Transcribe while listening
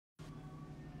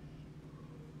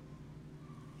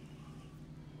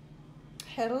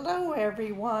Hello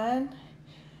everyone.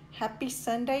 Happy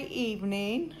Sunday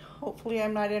evening. Hopefully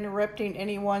I'm not interrupting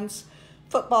anyone's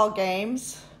football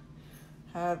games.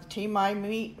 The team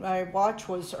I watched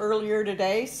was earlier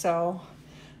today, so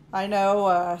I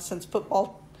know since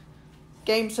football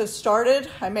games have started,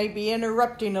 I may be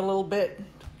interrupting a little bit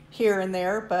here and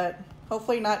there, but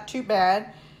hopefully not too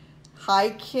bad.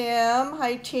 Hi Kim,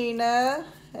 hi Tina,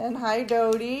 and hi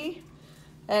Dodie,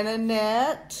 and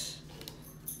Annette.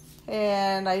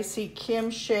 And I see Kim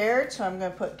shared, so I'm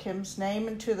going to put Kim's name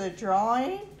into the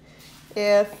drawing.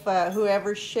 If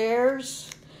whoever shares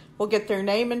will get their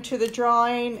name into the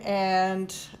drawing,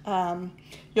 and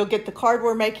you'll get the card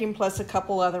we're making plus a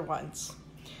couple other ones.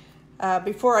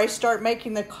 Before I start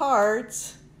making the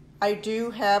cards, I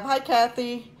do have, hi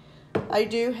Kathy, I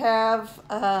do have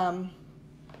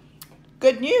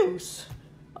good news.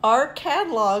 Our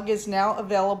catalog is now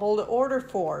available to order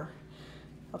for.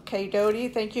 Okay, Dodie,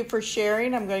 thank you for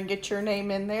sharing. I'm going to get your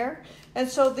name in there. And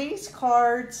so these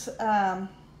cards are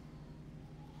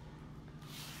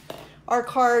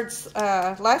cards.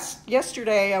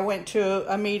 Yesterday I went to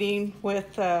a meeting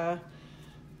with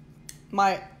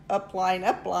my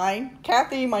upline.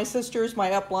 Kathy, my sister, is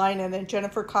my upline, and then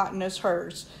Jennifer Cotton is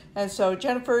hers. And so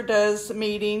Jennifer does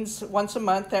meetings once a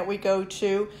month that we go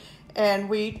to, and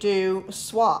we do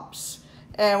swaps.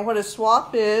 And what a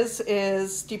swap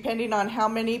is depending on how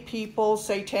many people,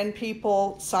 say 10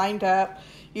 people signed up,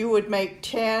 you would make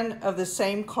 10 of the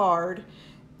same card.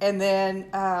 And then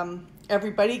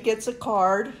everybody gets a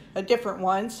card, a different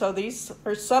one. So these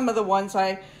are some of the ones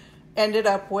I ended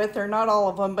up with. They're not all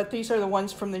of them, but these are the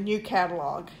ones from the new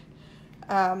catalog.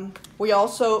 We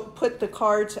also put the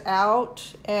cards out,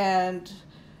 and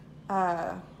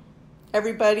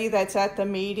everybody that's at the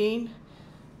meeting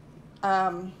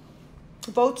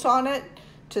votes on it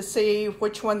to see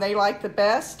which one they like the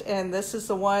best, and this is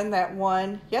the one that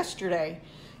won yesterday.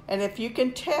 And if you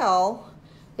can tell,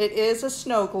 it is a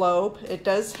snow globe. It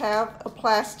does have a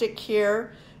plastic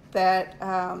here that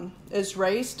is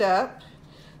raised up,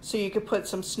 so you could put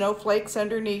some snowflakes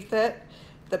underneath it.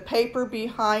 The paper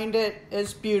behind it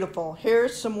is beautiful.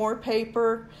 Here's some more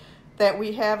paper that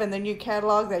we have in the new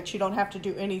catalog that you don't have to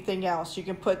do anything else. You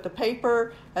can put the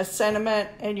paper, a sentiment,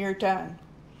 and you're done.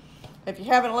 If you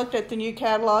haven't looked at the new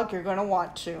catalog, you're going to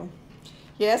want to.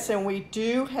 Yes, and we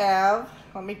do have,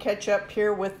 let me catch up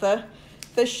here with the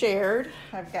shared.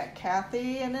 I've got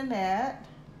Kathy and Annette.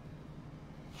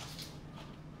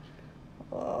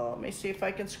 Oh, let me see if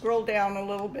I can scroll down a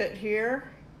little bit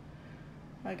here.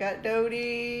 I got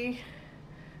Dodie.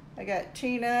 I got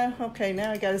Tina. Okay,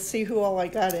 now I got to see who all I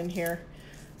got in here.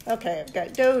 Okay, I've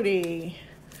got Dodie.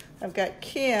 I've got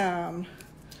Kim.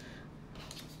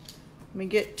 Let me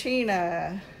get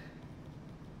Tina,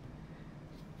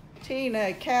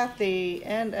 Kathy,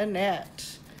 and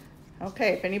Annette. Okay,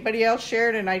 if anybody else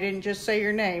shared and I didn't just say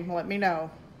your name, let me know.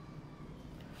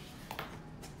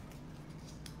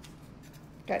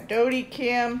 Got Dodie,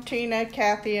 Kim, Tina,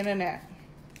 Kathy, and Annette.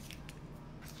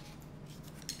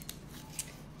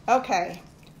 Okay,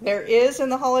 there is in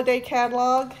the holiday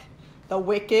catalog the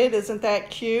Wicked. Isn't that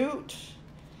cute?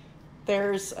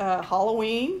 There's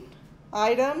Halloween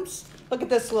items. Look at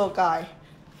this little guy.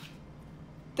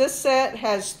 This set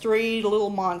has 3 little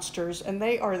monsters, and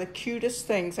they are the cutest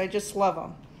things. I just love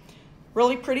them.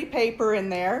 Really pretty paper in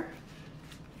there.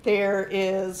 There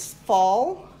is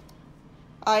fall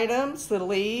items, the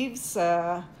leaves,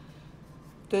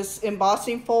 this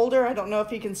embossing folder. I don't know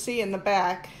if you can see in the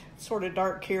back. It's sort of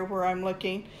dark here where I'm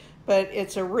looking, but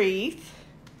it's a wreath.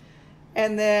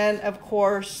 And then, of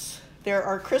course, there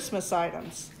are Christmas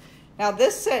items. Now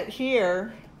this set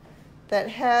here that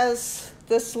has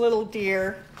this little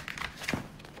deer,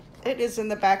 it is in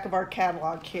the back of our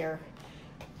catalog here.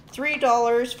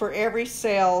 $3 for every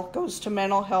sale goes to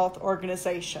mental health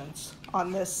organizations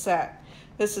on this set.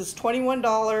 This is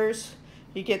 $21.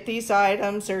 You get these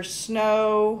items. There's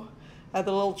snow, the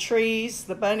little trees,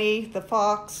 the bunny, the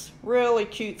fox. Really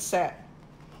cute set.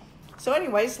 So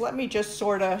anyways, let me just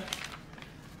sort of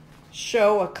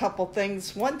show a couple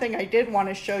things. One thing I did want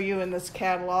to show you in this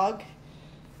catalog.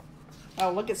 Oh,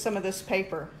 look at some of this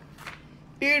paper.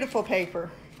 Beautiful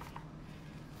paper.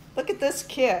 Look at this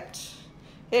kit.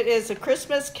 It is a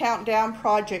Christmas countdown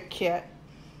project kit.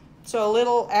 So a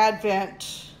little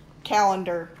advent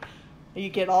calendar. You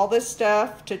get all this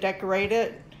stuff to decorate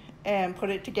it and put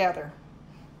it together.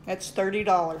 That's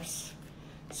 $30.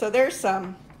 So there's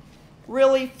some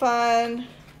really fun,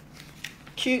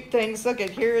 cute things. Look at,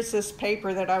 here's this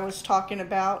paper that I was talking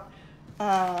about.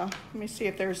 Let me see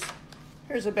if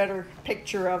here's a better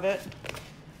picture of it.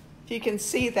 If you can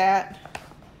see that,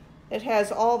 It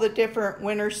has all the different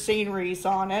winter sceneries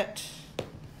on it.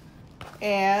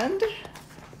 And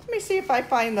let me see if I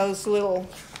find those little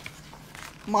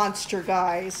monster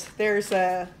guys. There's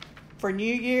a, for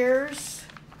New Year's.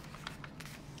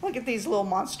 Look at these little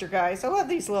monster guys. I love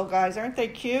these little guys. Aren't they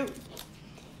cute?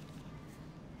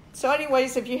 So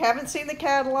anyways, if you haven't seen the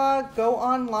catalog, go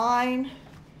online,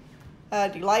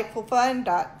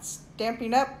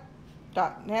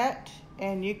 delightfulfun.stampinup.net,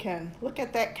 and you can look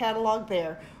at that catalog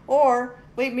there. Or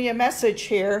leave me a message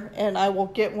here and I will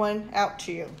get one out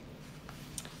to you.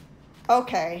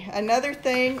 Okay, another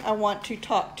thing I want to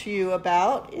talk to you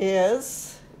about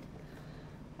is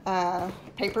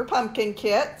paper pumpkin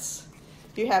kits.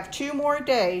 You have 2 more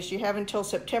days. You have until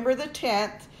September the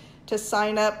 10th to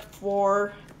sign up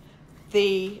for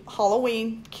the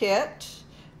Halloween kit.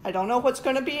 I don't know what's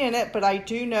going to be in it, but I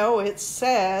do know it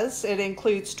says it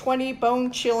includes 20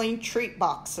 bone-chilling treat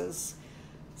boxes.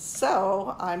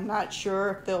 So I'm not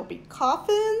sure if there'll be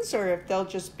coffins or if they'll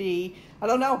just be, I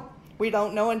don't know. We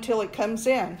don't know until it comes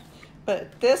in.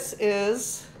 But this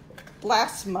is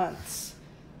last month's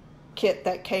kit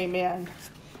that came in.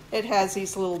 It has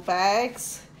these little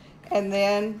bags, and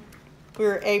then we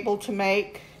were able to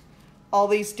make all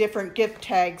these different gift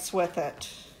tags with it.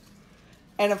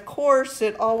 And of course,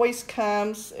 it always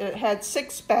comes, it had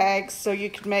 6 bags, so you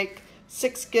could make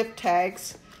 6 gift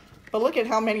tags. But look at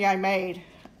how many I made.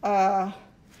 I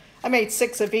made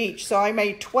 6 of each, so I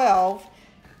made 12,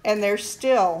 and there's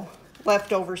still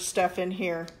leftover stuff in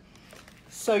here.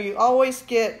 So you always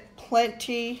get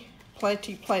plenty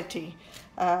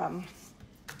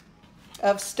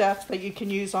of stuff that you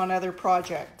can use on other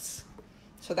projects.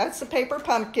 So that's the paper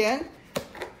pumpkin.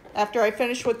 After I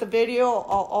finish with the video,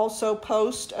 I'll also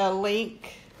post a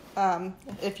link.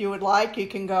 If you would like, you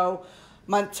can go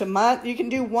month to month. You can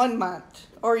do 1 month,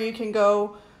 or you can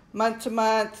go month to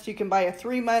month. You can buy a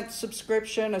 3-month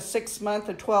subscription, a 6-month,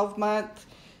 a 12-month.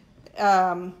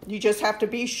 You just have to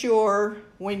be sure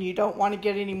when you don't want to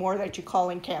get any more that you call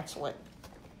and cancel it.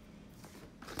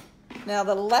 Now,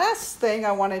 the last thing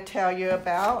I want to tell you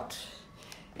about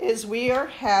is we are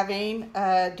having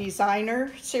a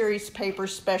designer series paper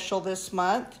special this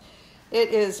month. It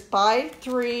is buy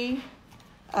 3,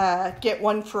 get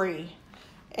 1 free.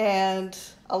 And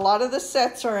a lot of the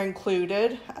sets are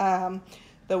included.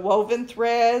 The Woven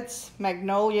Threads,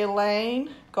 Magnolia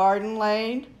Lane, Garden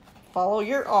Lane, Follow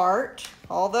Your Art.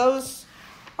 All those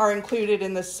are included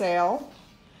in the sale.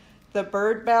 The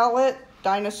Bird Ballot,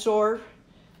 Dinosaur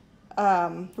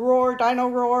Roar, Dino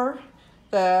Roar,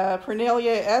 the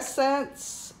Pernelia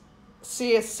Essence,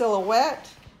 See a Silhouette,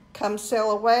 Come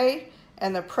Sail Away,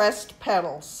 and the Pressed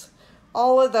Petals.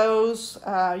 All of those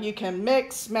you can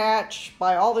mix, match,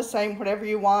 buy all the same, whatever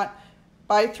you want.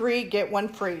 Buy 3, get 1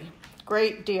 free.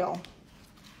 Great deal.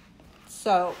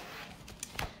 So,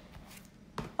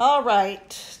 all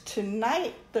right,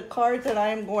 tonight the card that I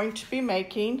am going to be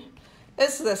making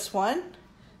is this one.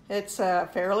 It's a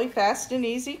fairly fast and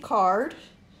easy card.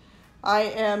 I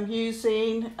am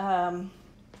using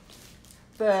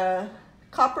the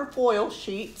copper foil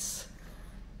sheets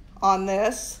on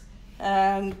this,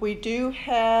 and we do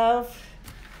have,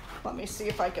 let me see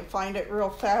if I can find it real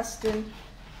fast in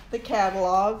the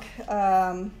catalog,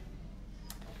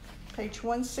 page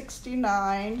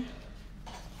 169.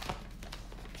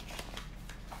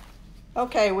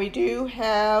 Okay, we do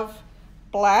have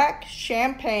black,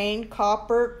 champagne,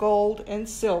 copper, gold, and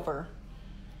silver.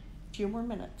 A few more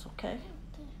minutes, okay?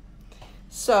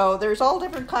 So there's all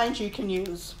different kinds you can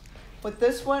use. With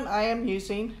this one, I am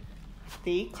using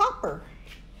the copper.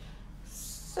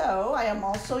 So I am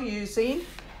also using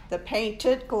the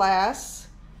painted glass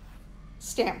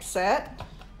stamp set.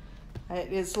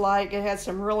 It is like, it has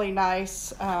some really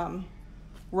nice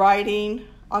writing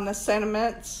on the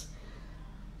sentiments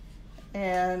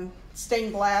and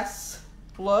stained glass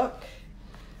look.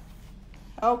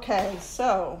 Okay,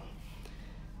 so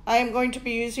I am going to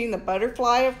be using the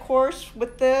butterfly, of course,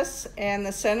 with this, and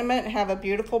the sentiment, have a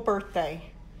beautiful birthday.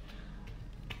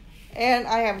 And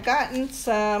I have gotten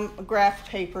some graph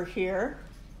paper here.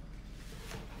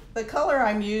 The color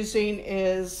I'm using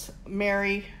is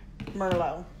Merry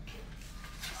Merlot.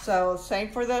 So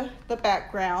same for the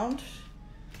background.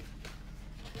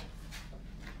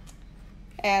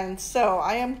 And so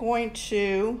I am going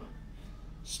to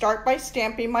start by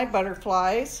stamping my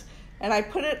butterflies, and I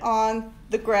put it on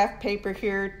the graph paper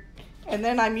here, and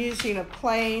then I'm using a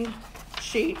plain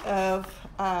sheet of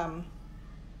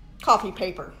coffee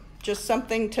paper, just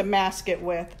something to mask it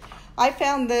with. I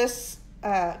found this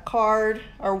card,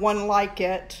 or one like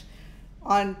it,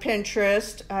 on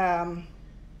Pinterest.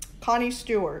 Connie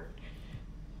Stewart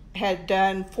had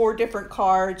done 4 different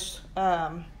cards.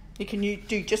 You can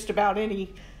do just about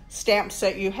any stamp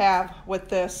set you have with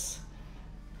this,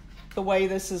 the way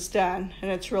this is done,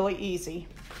 and it's really easy.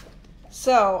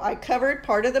 So I covered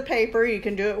part of the paper. You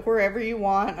can do it wherever you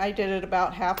want. I did it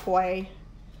about halfway.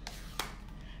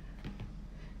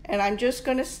 And I'm just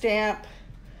going to stamp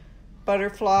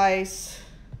butterflies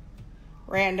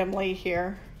randomly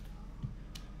here.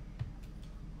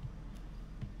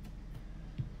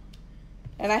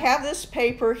 And I have this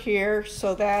paper here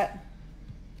so that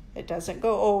it doesn't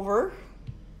go over.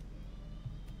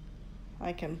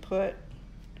 I can put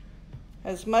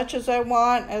as much as I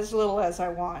want, as little as I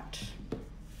want.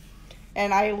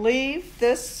 And I leave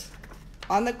this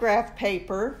on the graph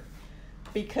paper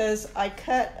because I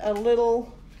cut a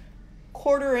little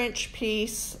 1/4-inch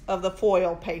piece of the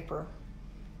foil paper.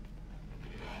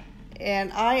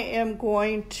 And I am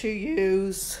going to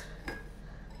use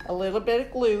a little bit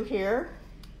of glue here.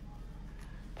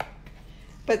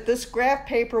 But this graph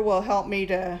paper will help me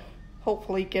to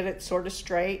hopefully get it sort of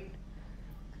straight.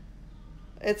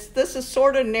 This is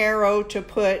sort of narrow to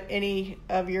put any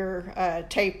of your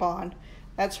tape on.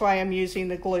 That's why I'm using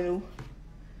the glue.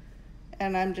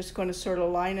 And I'm just going to sort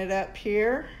of line it up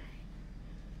here.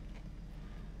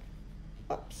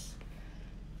 Oops.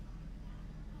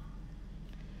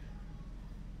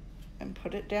 And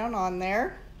put it down on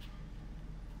there.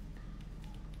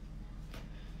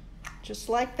 Just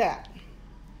like that.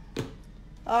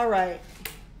 All right.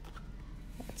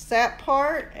 That's that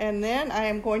part. And then I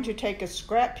am going to take a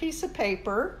scrap piece of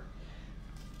paper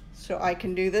so I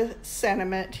can do the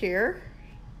sentiment here.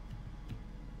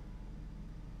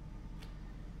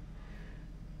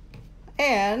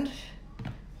 And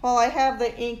while I have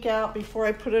the ink out before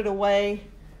I put it away,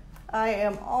 I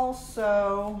am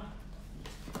also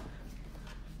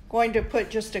going to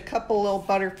put just a couple little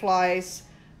butterflies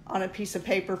on a piece of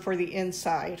paper for the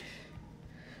inside.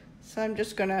 So I'm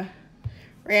just gonna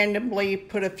randomly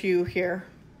put a few here.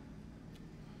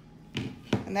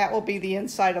 And that will be the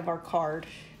inside of our card.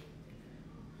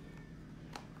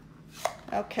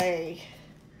 Okay.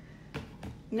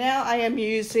 Now I am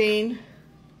using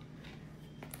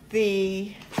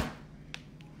the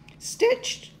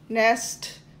stitched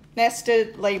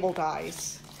nested label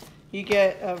dies. You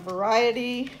get a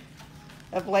variety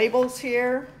of labels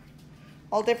here,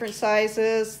 all different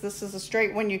sizes. This is a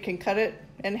straight one. You can cut it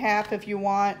in half if you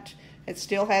want. It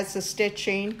still has the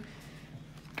stitching.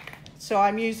 So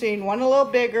I'm using one a little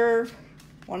bigger,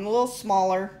 one a little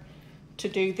smaller to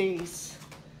do these.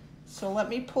 So let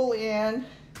me pull in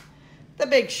the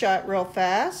big shot real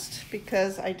fast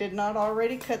because I did not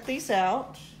already cut these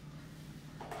out.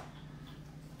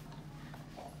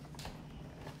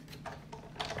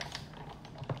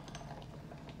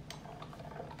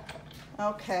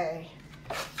 Okay,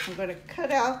 I'm going to cut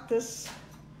out this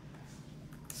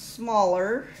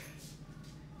smaller.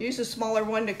 Use a smaller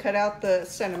one to cut out the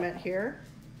sentiment here.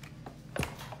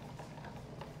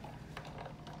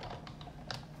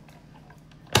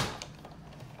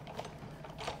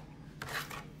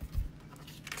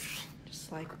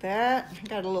 Just like that.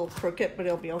 Got a little crooked, but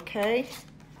it'll be okay.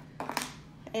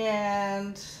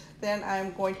 And then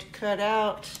I'm going to cut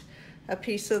out a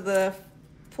piece of the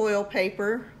foil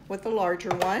paper with a larger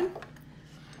one.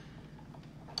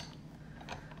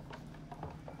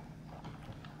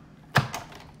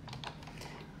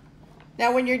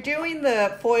 Now when you're doing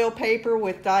the foil paper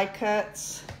with die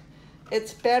cuts,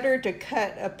 it's better to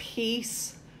cut a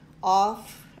piece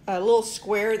off, a little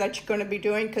square that you're going to be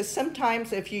doing, because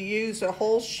sometimes if you use a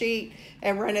whole sheet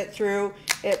and run it through,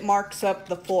 it marks up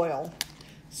the foil.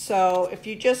 So if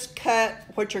you just cut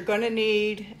what you're going to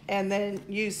need and then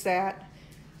use that,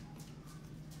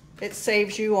 it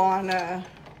saves you on a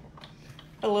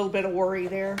little bit of worry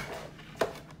there.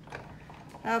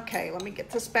 Okay, let me get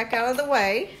this back out of the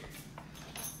way.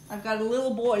 I've got a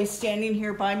little boy standing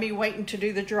here by me waiting to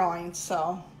do the drawing,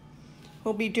 so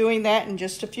we'll be doing that in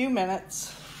just a few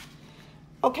minutes.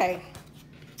 Okay,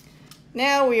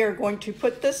 now we are going to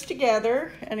put this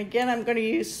together, and again I'm going to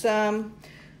use some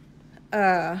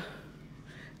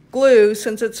glue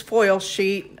since it's foil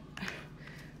sheet.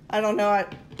 I don't know, it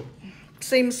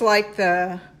seems like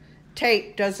the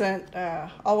tape doesn't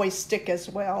always stick as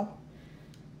well.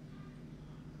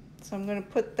 So I'm going to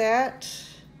put that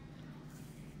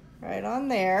right on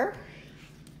there.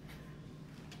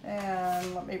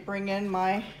 And let me bring in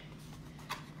my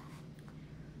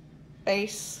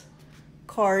base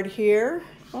card here.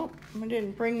 Oh, I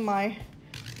didn't bring my,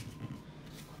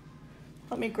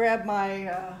 let me grab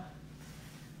my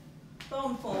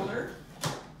foam folder.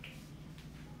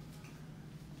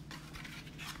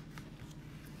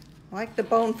 I like the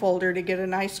bone folder to get a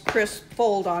nice crisp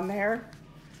fold on there.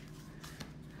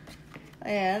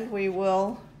 And we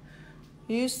will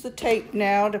use the tape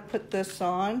now to put this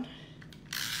on.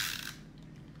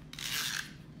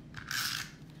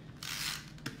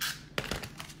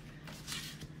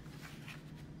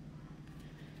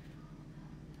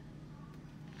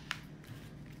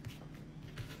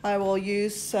 I will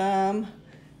use some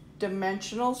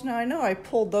dimensionals. Now I know I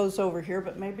pulled those over here,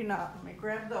 but maybe not. Let me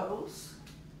grab those.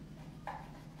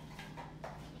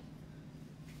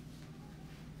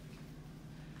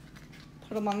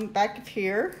 Put them on the back of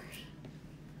here.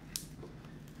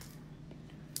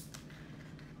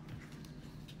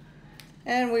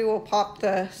 And we will pop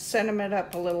the sentiment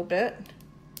up a little bit.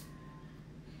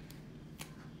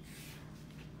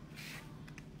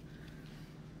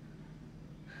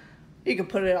 You can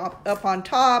put it up on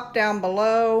top, down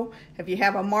below. If you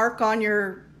have a mark on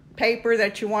your paper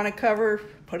that you want to cover,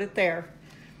 put it there.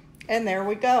 And there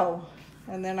we go.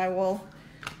 And then I will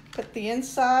put the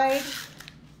inside.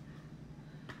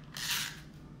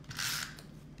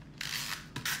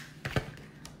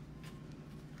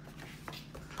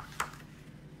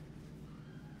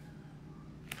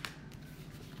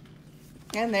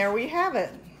 And there we have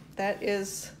it. That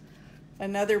is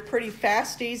another pretty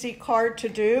fast, easy card to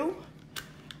do.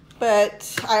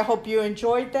 But I hope you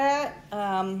enjoyed that.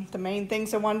 The main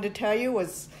things I wanted to tell you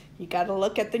was you got to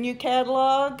look at the new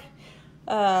catalog.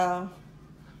 Don't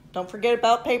forget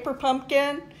about Paper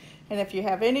Pumpkin. And if you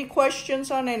have any questions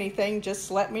on anything,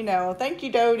 just let me know. Thank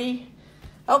you, Dodie.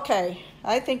 Okay,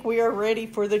 I think we are ready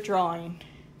for the drawing.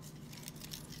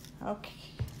 Okay.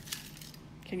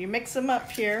 Can you mix them up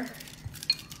here?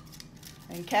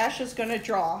 And Cash is going to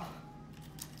draw.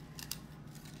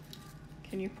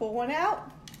 Can you pull one out?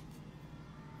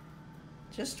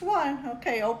 Just one.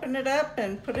 Okay, open it up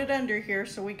and put it under here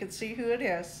so we can see who it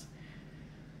is.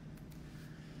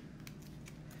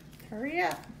 Hurry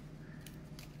up.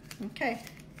 Okay,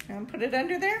 and put it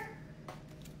under there.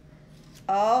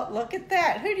 Oh, look at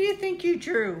that. Who do you think you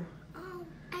drew?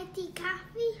 Auntie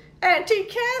Kathy. Auntie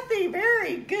Kathy,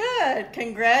 very good.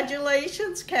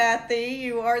 Congratulations, Kathy.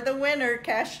 You are the winner.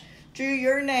 Cash drew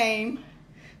your name.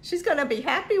 She's gonna be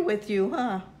happy with you,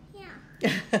 huh?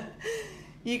 Yeah.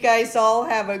 You guys all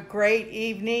have a great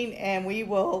evening, and we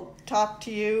will talk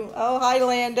to you. Oh, hi,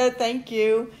 Landa. Thank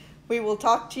you. We will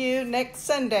talk to you next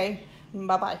Sunday.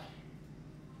 Bye-bye.